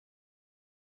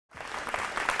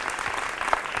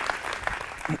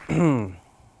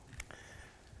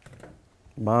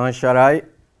Sharai.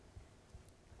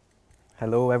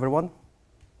 Hello, everyone.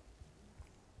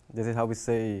 This is how we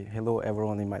say hello,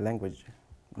 everyone, in my language.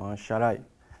 Sharai.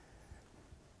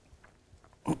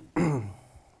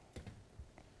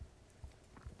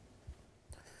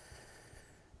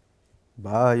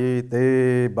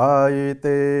 Baite,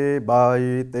 baite,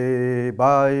 baite,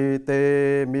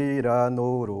 baite, mira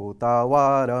no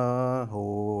tawara,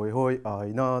 hoi hoi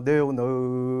aina deu no.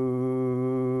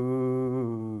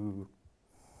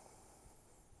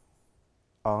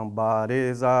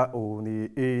 Ambareza uni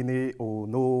ini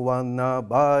unuana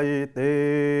baite,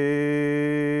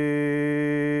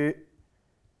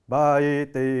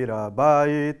 baite ra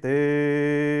baite,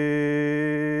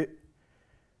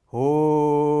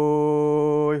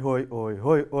 hoi hoi oi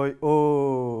hoi oi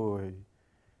oi,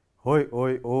 hoi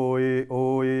oi oi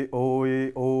oi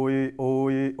oi oi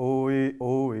oi oi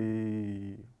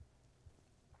oi.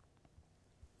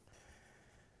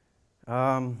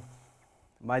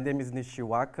 My name is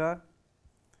Nixiwaka,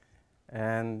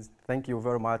 and thank you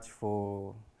very much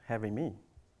for having me.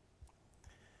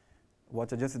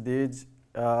 What I just did,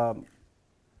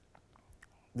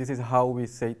 this is how we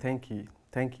say thank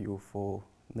you for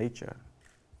nature.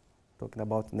 Talking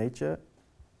about nature,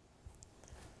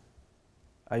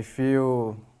 I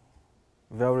feel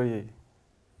very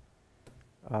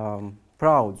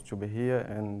proud to be here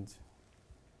and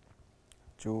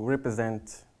to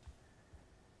represent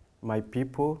my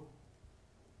people,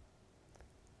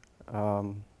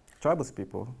 tribal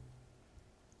people,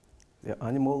 the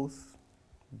animals,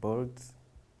 birds,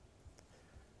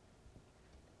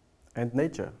 and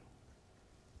nature.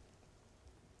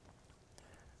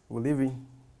 We're living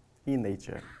in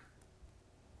nature.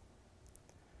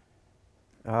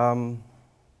 And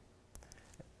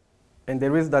the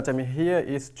reason that I'm here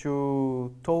is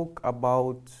to talk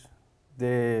about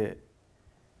the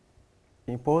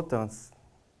importance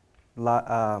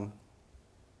of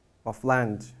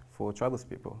land for tribal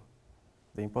people,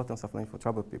 the importance of land for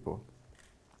tribal people.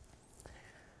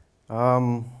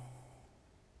 The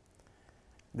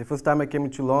first time I came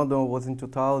to London was in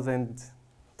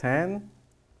 2010.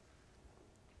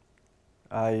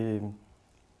 I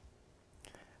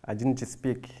didn't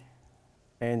speak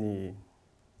anything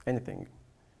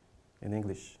in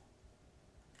English,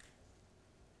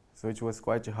 so it was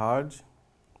quite hard.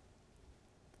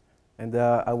 And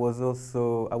I was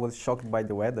shocked by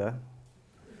the weather,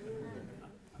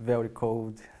 very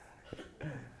cold.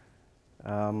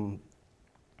 And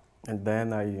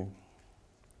then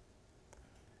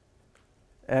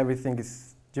everything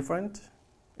is different.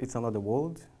 It's another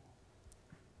world.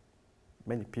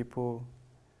 Many people,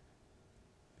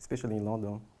 especially in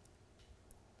London.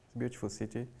 It's a beautiful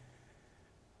city.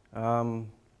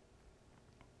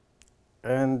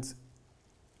 And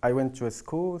I went to a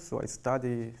school, so I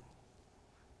studied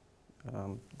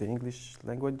the English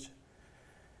language.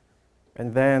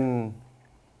 And then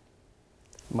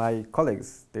my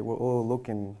colleagues, they were all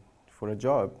looking for a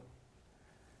job.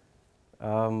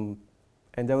 And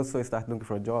I also started looking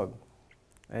for a job.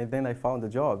 And then I found a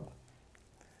job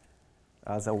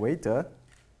as a waiter.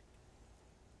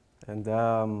 And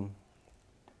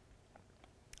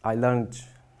I learned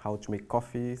how to make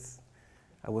coffees.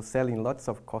 I was selling lots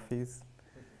of coffees.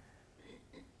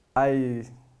 I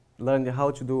learned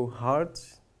how to do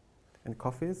hearts and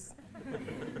coffees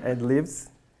and leaves.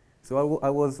 So I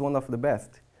was one of the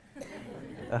best.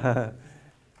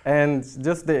 And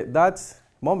just that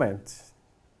moment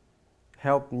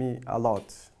helped me a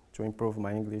lot to improve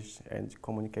my English and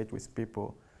communicate with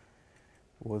people.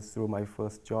 Was through my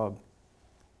first job.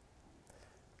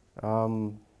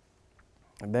 And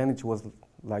then it was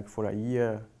like for a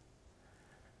year.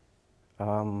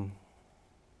 I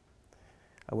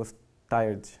was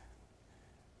tired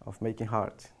of making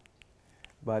art,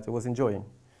 but I was enjoying.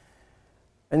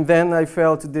 And then I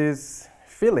felt this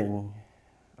feeling,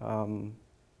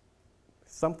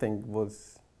 something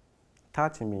was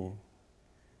touching me,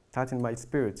 touching my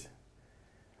spirit,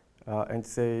 and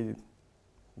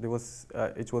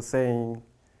it was saying,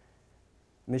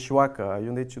 Nixiwaka,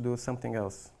 you need to do something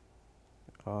else.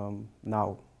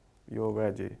 Now, you're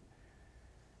ready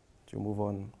to move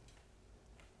on.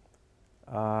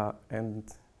 And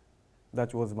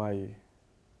that was my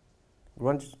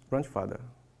grandfather.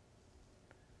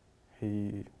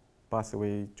 He passed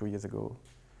away 2 years ago.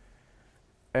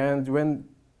 And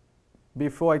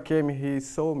before I came, he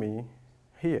saw me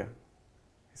here.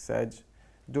 He said,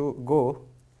 go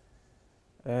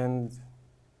and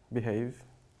behave,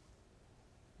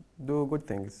 do good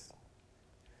things.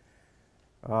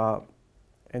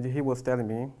 And he was telling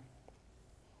me,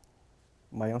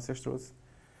 my ancestors,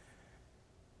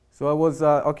 So I was,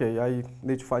 okay, I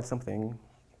need to find something.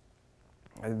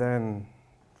 And then,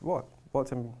 what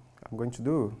I'm going to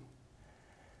do?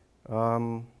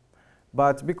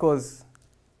 But because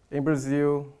in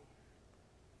Brazil,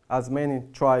 as many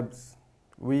tribes,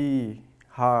 we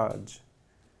had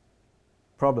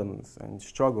problems and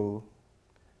struggle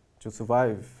to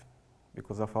survive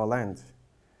because of our land.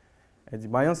 And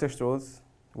my ancestors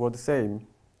were the same.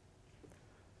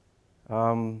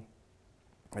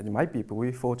 And my people,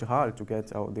 we fought hard to get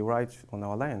the right on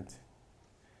our land.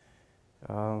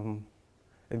 And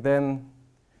then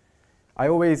I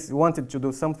always wanted to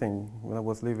do something when I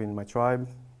was living in my tribe,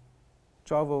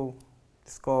 travel,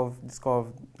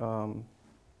 discover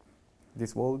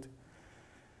this world.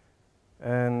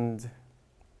 And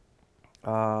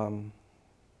I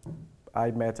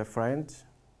met a friend.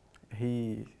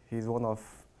 He's one of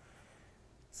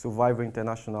Survivor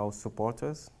International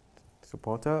supporter.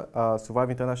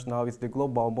 Survivor International is the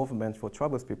global movement for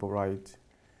tribal people right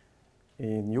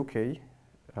in UK.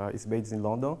 It's based in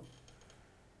London.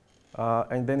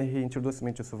 And then he introduced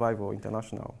me to Survivor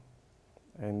International.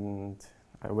 And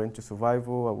I went to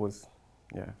Survivor. I was,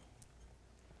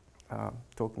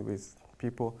 talking with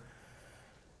people.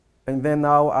 And then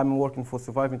now I'm working for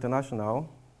Survivor International,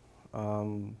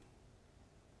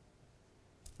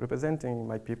 representing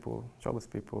my people, tribal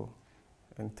people,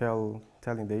 and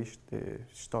telling the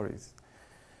stories.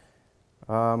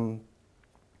 And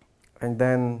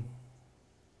then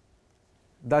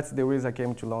that's the reason I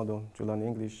came to London to learn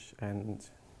English, and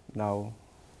now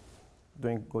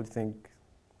doing good things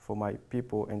for my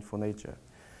people and for nature.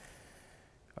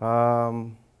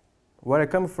 Where I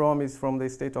come from is from the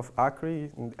state of Acre,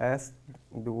 in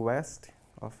the west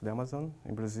of the Amazon,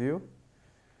 in Brazil.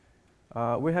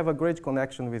 We have a great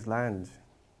connection with land.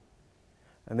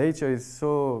 And nature is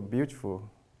so beautiful.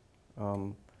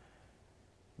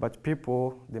 But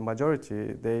people, the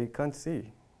majority, they can't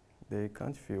see, they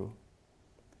can't feel.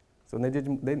 So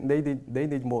they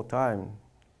need more time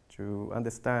to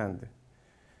understand.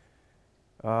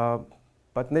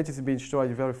 But nature is being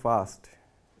destroyed very fast,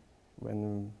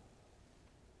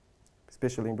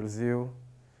 especially in Brazil,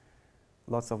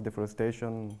 lots of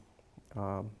deforestation,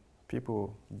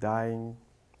 people dying,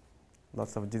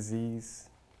 lots of disease.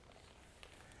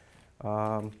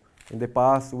 In the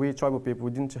past, we tribal people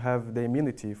didn't have the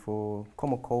immunity for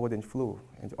common cold and flu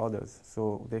and others,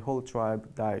 so the whole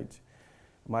tribe died.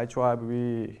 My tribe,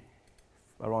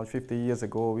 around 50 years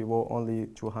ago, we were only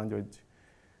 200.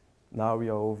 Now we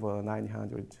are over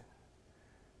 900.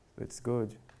 It's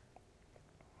good.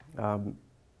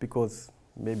 Because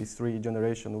maybe 3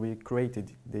 generations, we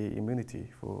created the immunity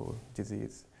for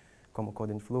disease, common cold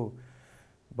and flu.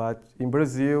 But in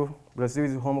Brazil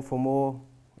is home for more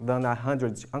than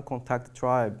 100 uncontacted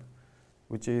tribes,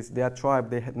 which is their tribe,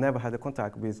 they had never had a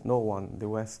contact with no one, the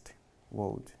West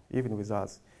world, even with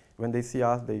us. When they see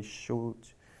us, they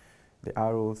shoot the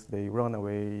arrows, they run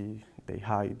away, they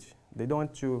hide. They don't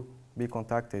want to be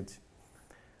contacted.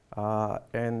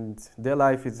 And their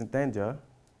life is in danger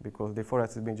because the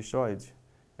forest is being destroyed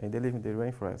and they live in the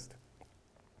rainforest.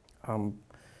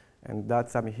 And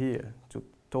that's I'm here to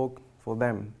talk for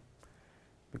them,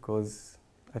 because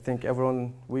I think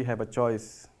everyone, we have a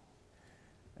choice,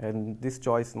 and this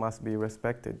choice must be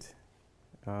respected.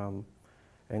 And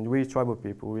we tribal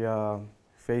people, we are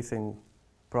facing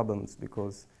problems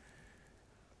because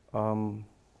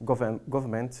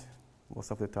government,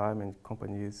 most of the time, and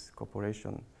companies,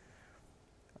 corporations,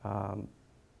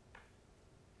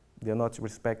 they are not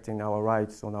respecting our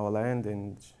rights on our land,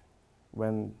 and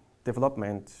when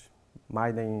development,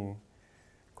 mining,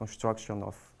 construction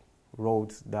of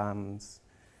roads, dams,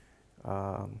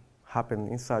 happen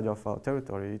inside of our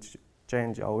territory, it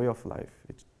change our way of life,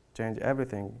 it change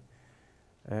everything.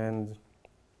 And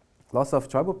lots of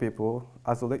tribal people,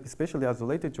 especially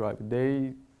isolated tribes,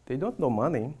 they don't know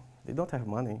money, they don't have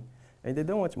money, and they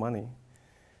don't want money.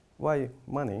 Why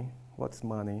money? What's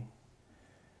money?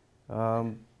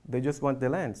 They just want the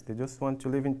land, they just want to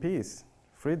live in peace,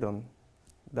 freedom.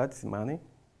 That's money.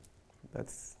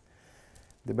 That's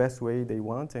the best way they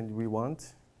want and we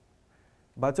want.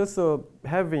 But also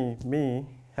having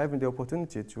the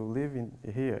opportunity to live in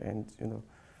here, and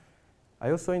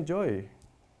I also enjoy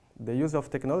the use of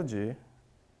technology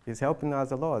is helping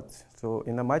us a lot. So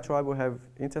in my tribe we have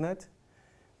internet,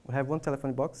 we have one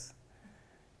telephone box,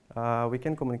 we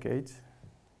can communicate.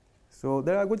 So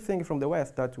there are good things from the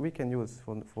West that we can use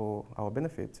for our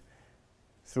benefit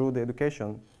through the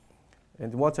education.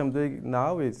 And what I'm doing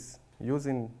now is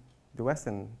using the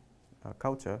Western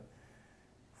culture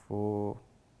for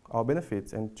our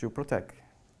benefits and to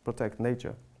protect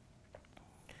nature.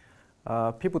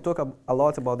 People talk a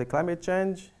lot about the climate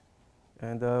change,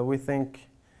 and we think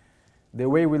the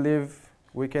way we live,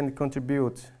 we can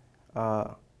contribute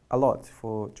a lot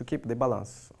to keep the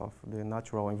balance of the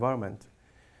natural environment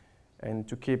and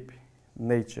to keep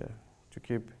nature, to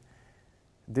keep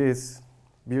this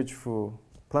beautiful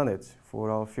planet for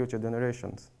our future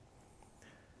generations.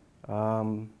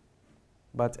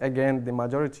 But again, the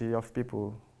majority of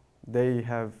people, they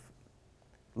have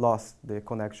lost the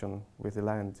connection with the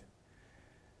land.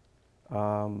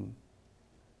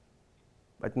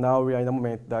 But now we are in a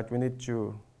moment that we need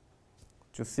to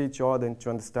see each other and to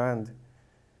understand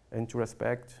and to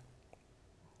respect.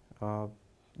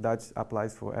 That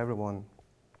applies for everyone.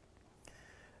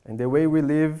 And the way we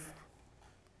live,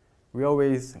 we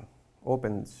always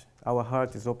opened, our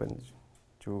heart is opened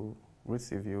to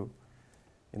receive you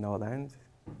in our land,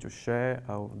 to share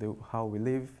how we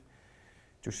live,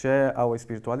 to share our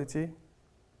spirituality.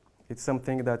 It's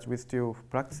something that we're still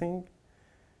practicing.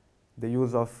 The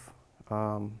use of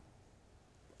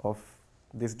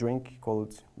this drink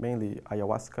called mainly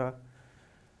ayahuasca.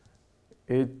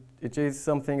 It is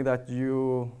something that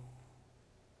you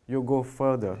go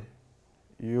further.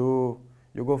 You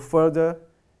go further,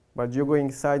 but you go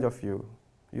inside of you.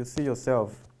 You see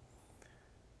yourself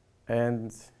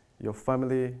and your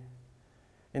family,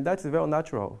 and that is very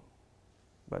natural.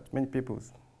 But many people,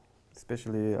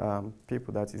 especially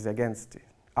people that is against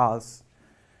us,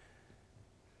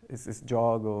 it's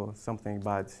drug or something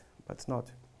bad, but it's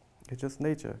not. It's just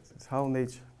nature. It's how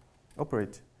nature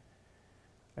operates.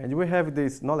 And we have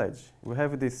this knowledge. We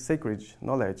have this sacred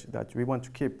knowledge that we want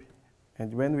to keep.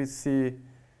 And when we see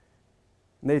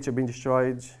nature being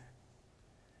destroyed,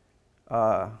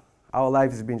 our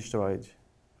life is being destroyed.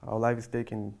 Our life is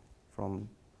taken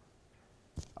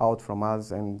out from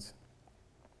us, and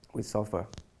we suffer.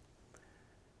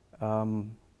 The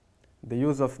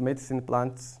use of medicine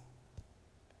plants.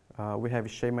 We have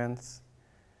shamans.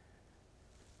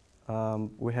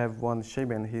 We have one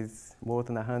shaman, he's more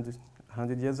than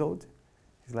 100 years old.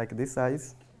 He's like this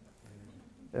size,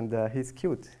 and he's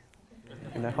cute,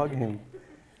 and I hug him.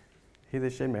 He's a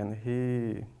shaman.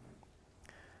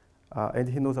 And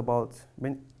he knows about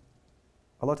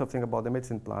a lot of things about the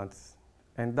medicine plants.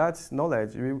 And that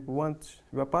knowledge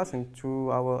we are passing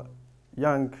to our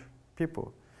young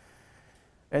people.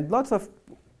 And lots of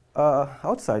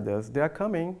outsiders, they are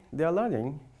coming, they are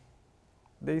learning,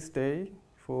 they stay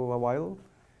for a while,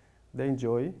 they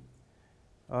enjoy.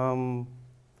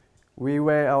 We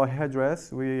wear our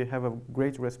headdress, we have a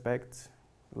great respect,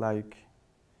 like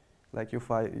you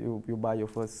buy your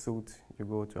first suit, you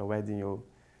go to a wedding,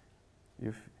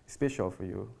 it's special for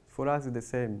you. For us, it's the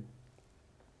same.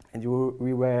 And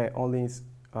we wear only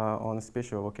on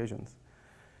special occasions.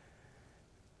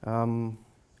 And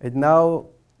now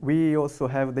we also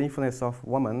have the influence of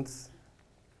women.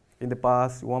 In the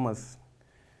past, women,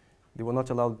 they were not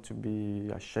allowed to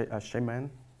be a shaman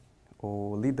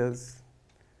or leaders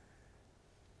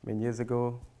many years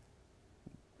ago.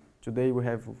 Today we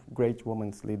have great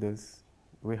women leaders.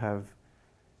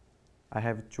 I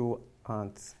have two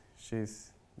aunts.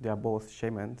 They are both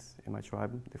shamans in my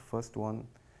tribe, the first one.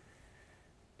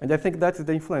 And I think that is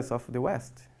the influence of the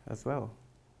West as well.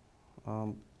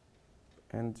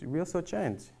 And we also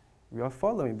change. We are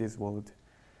following this world.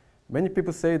 Many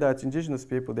people say that indigenous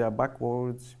people, they are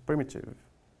backwards, primitive.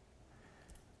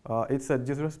 It's a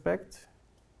disrespect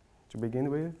to begin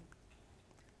with,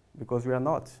 because we are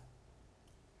not.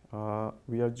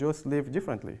 We are just live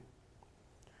differently.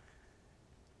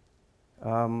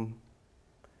 And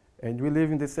we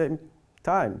live in the same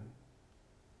time.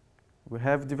 We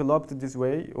have developed this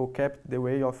way, or kept the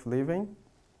way of living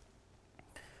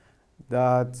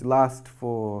that lasts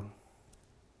for,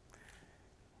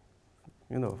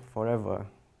 forever.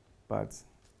 But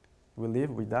we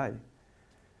live, we die.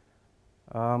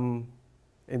 And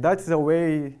that is a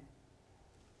way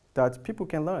that people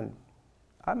can learn.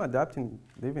 I'm adapting,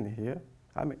 living here.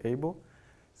 I'm able,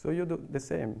 so you do the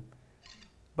same.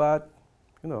 But,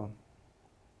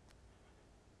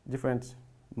 different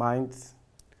minds.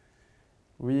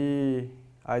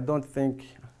 I don't think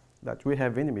that we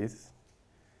have enemies.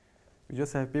 We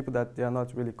just have people that they are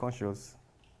not really conscious.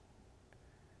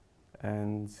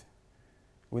 And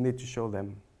we need to show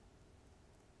them.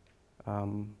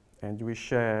 And we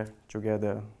share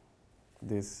together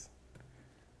this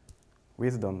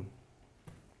wisdom.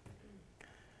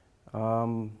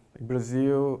 In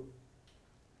Brazil,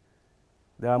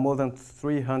 there are more than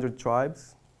 300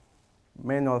 tribes.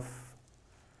 Many of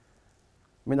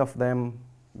them,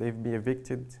 they've been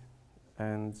evicted,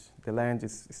 and the land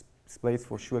is placed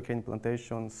for sugarcane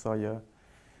plantation, soya.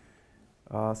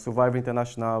 Survive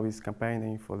International is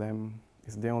campaigning for them.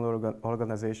 It's the only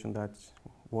organization that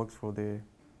works for the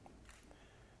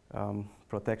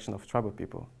protection of tribal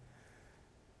people.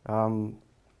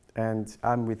 And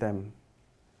I'm with them.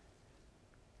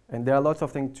 And there are lots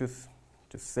of things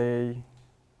to say,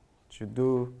 to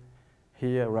do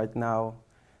here right now.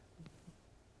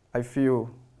 I feel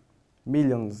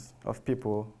millions of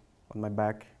people on my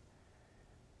back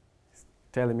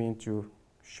telling me to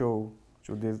show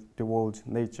to the world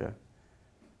nature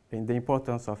and the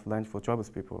importance of land for tribal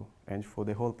people and for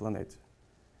the whole planet.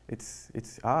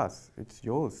 It's us, it's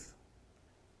yours.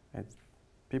 And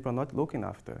people are not looking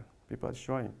after, people are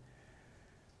destroying.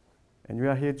 And we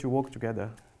are here to work together,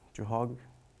 to hug.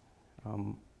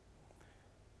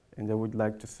 And I would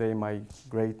like to say my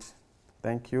great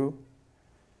thank you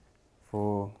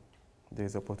for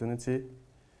this opportunity.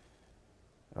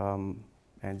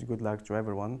 And good luck to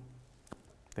everyone.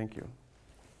 Thank you.